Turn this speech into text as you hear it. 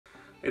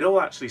It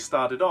all actually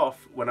started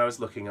off when I was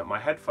looking at my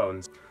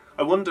headphones.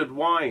 I wondered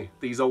why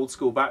these old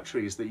school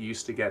batteries that you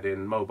used to get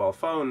in mobile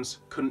phones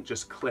couldn't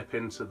just clip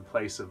into the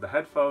place of the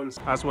headphones.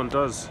 As one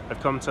does, I've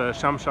come to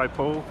Sham Shai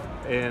Pool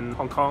in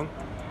Hong Kong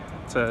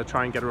to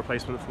try and get a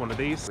replacement for one of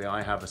these.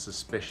 I have a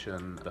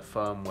suspicion the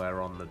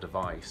firmware on the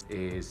device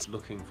is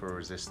looking for a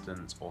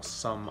resistance or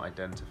some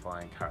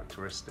identifying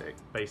characteristic.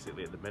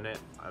 Basically at the minute,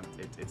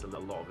 it's a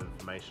lot of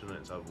information and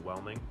it's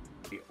overwhelming.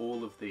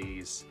 All of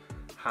these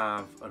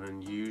have an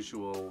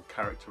unusual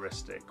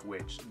characteristic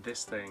which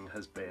this thing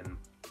has been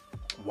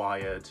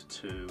wired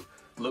to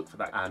look for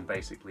that and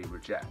basically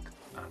reject.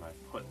 And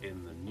I've put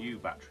in the new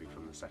battery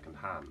from the second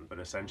hand, but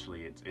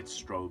essentially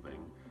it's strobing,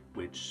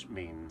 which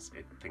means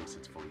it thinks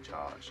it's fully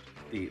charged.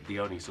 The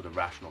only sort of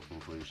rational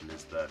conclusion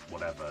is that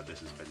whatever, this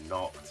has been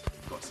knocked,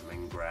 got some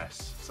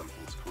ingress,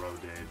 something's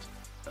corroded,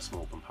 a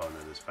small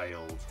component has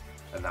failed,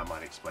 and that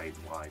might explain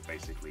why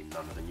basically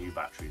none of the new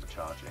batteries are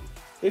charging.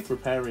 If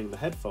repairing the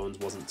headphones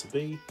wasn't to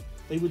be,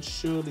 they would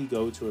surely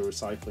go to a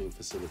recycling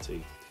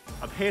facility.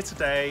 I'm here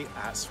today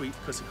at Sweet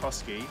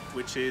Kusikoski,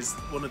 which is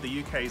one of the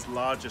UK's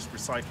largest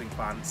recycling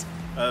plants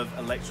of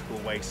electrical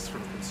waste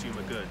from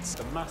consumer goods.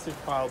 The massive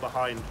pile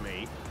behind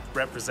me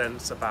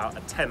represents about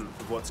 1/10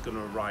 of what's going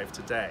to arrive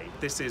today.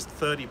 This is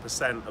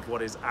 30% of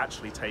what is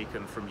actually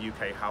taken from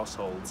UK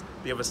households.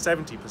 The other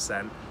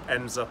 70%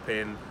 ends up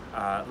in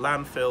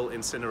landfill,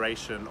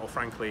 incineration, or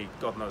frankly,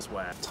 God knows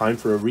where. Time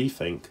for a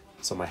rethink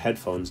so my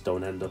headphones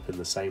don't end up in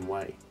the same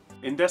way.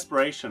 In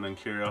desperation and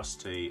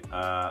curiosity,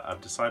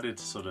 I've decided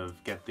to sort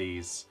of get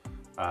these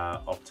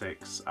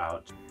optics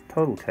out.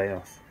 Total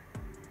chaos.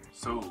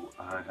 So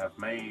I have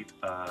made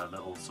a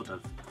little sort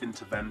of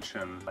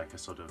intervention, like a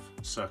sort of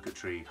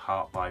circuitry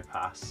heart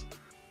bypass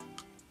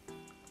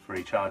for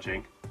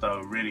e-charging.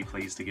 So really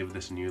pleased to give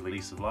this a new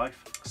lease of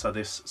life. So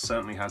this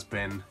certainly has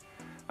been,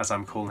 as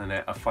I'm calling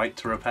it, a fight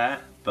to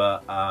repair,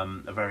 but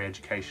a very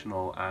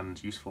educational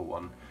and useful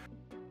one.